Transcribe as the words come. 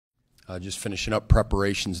Just finishing up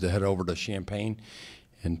preparations to head over to Champaign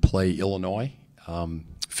and play Illinois.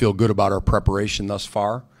 Feel good about our preparation thus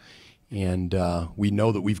far, and we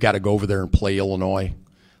know that we've got to go over there and play Illinois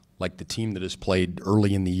like the team that has played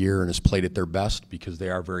early in the year and has played at their best, because they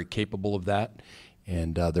are very capable of that,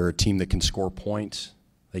 and they're a team that can score points,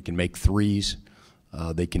 they can make threes,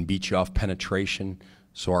 they can beat you off penetration.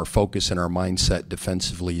 So our focus and our mindset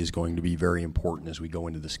defensively is going to be very important as we go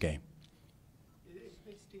into this game.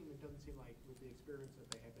 This team, it doesn't seem like, with the experience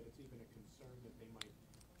that they have, that it's even a concern that they might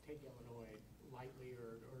take Illinois lightly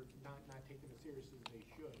or not take them as seriously as they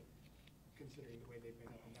should, considering the way they've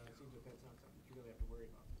been up and down. It seems that that's not something that you really have to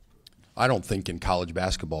worry about in this group. I don't think in college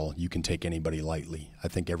basketball you can take anybody lightly.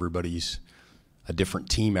 I think everybody's a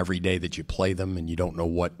different team every day that you play them, and you don't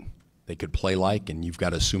know what they could play like, and you've got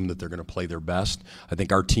to assume that they're going to play their best. I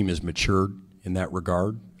think our team has matured in that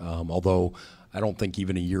regard, although I don't think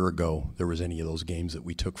even a year ago there was any of those games that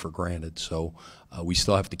we took for granted. So we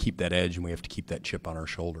still have to keep that edge, and we have to keep that chip on our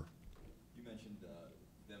shoulder. You mentioned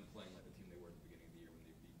them playing like the team they were at the beginning of the year when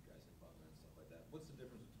they beat guys like Butler and stuff like that. What's the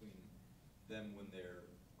difference between them when they're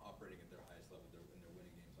operating at their highest level and they're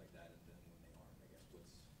winning games like that, and then when they aren't? I guess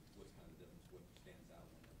what's kind of the difference? What stands out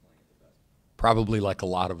when they're playing at their best? Probably like a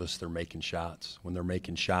lot of us, they're making shots. When they're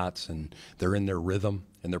making shots and they're in their rhythm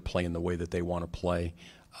and they're playing the way that they want to play,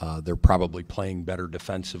 they're probably playing better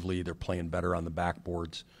defensively. They're playing better on the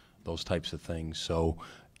backboards, those types of things. So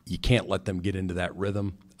you can't let them get into that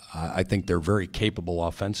rhythm. I think they're very capable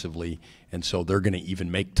offensively, and so they're going to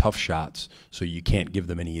even make tough shots, so you can't give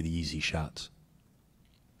them any of the easy shots.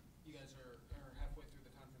 You guys are halfway through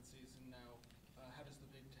the conference season now. How does the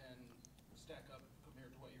Big Ten stack up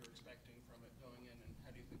compared to what you were expecting from it going in, and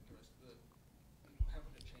how do you think the rest of how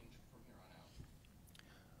would it change from here on out?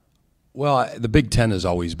 Well, the Big Ten has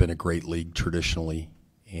always been a great league traditionally,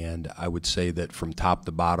 and I would say that from top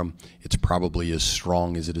to bottom, it's probably as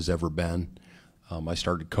strong as it has ever been. I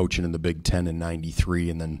started coaching in the Big Ten in '93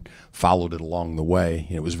 and then followed it along the way,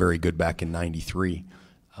 and it was very good back in '93.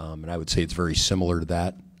 And I would say it's very similar to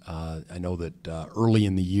that. I know that early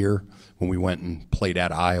in the year when we went and played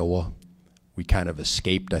at Iowa, we kind of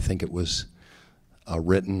escaped, I think it was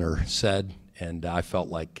written or said, and I felt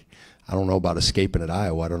like, I don't know about escaping at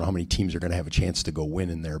Iowa. I don't know how many teams are going to have a chance to go win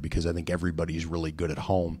in there, because I think everybody's really good at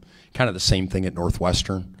home. Kind of the same thing at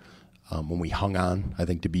Northwestern. When we hung on, I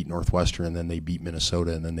think, to beat Northwestern, and then they beat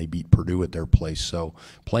Minnesota, and then they beat Purdue at their place. So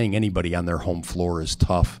playing anybody on their home floor is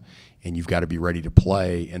tough, and you've got to be ready to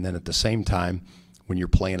play. And then at the same time, when you're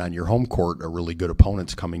playing on your home court, a really good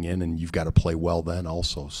opponent's coming in, and you've got to play well then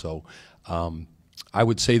also. So I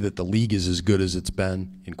would say that the league is as good as it's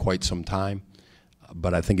been in quite some time,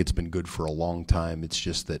 but I think it's been good for a long time. It's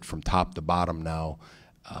just that from top to bottom now,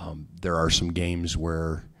 there are some games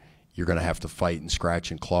where you're going to have to fight and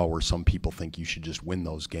scratch and claw, where some people think you should just win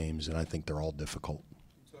those games, and I think they're all difficult.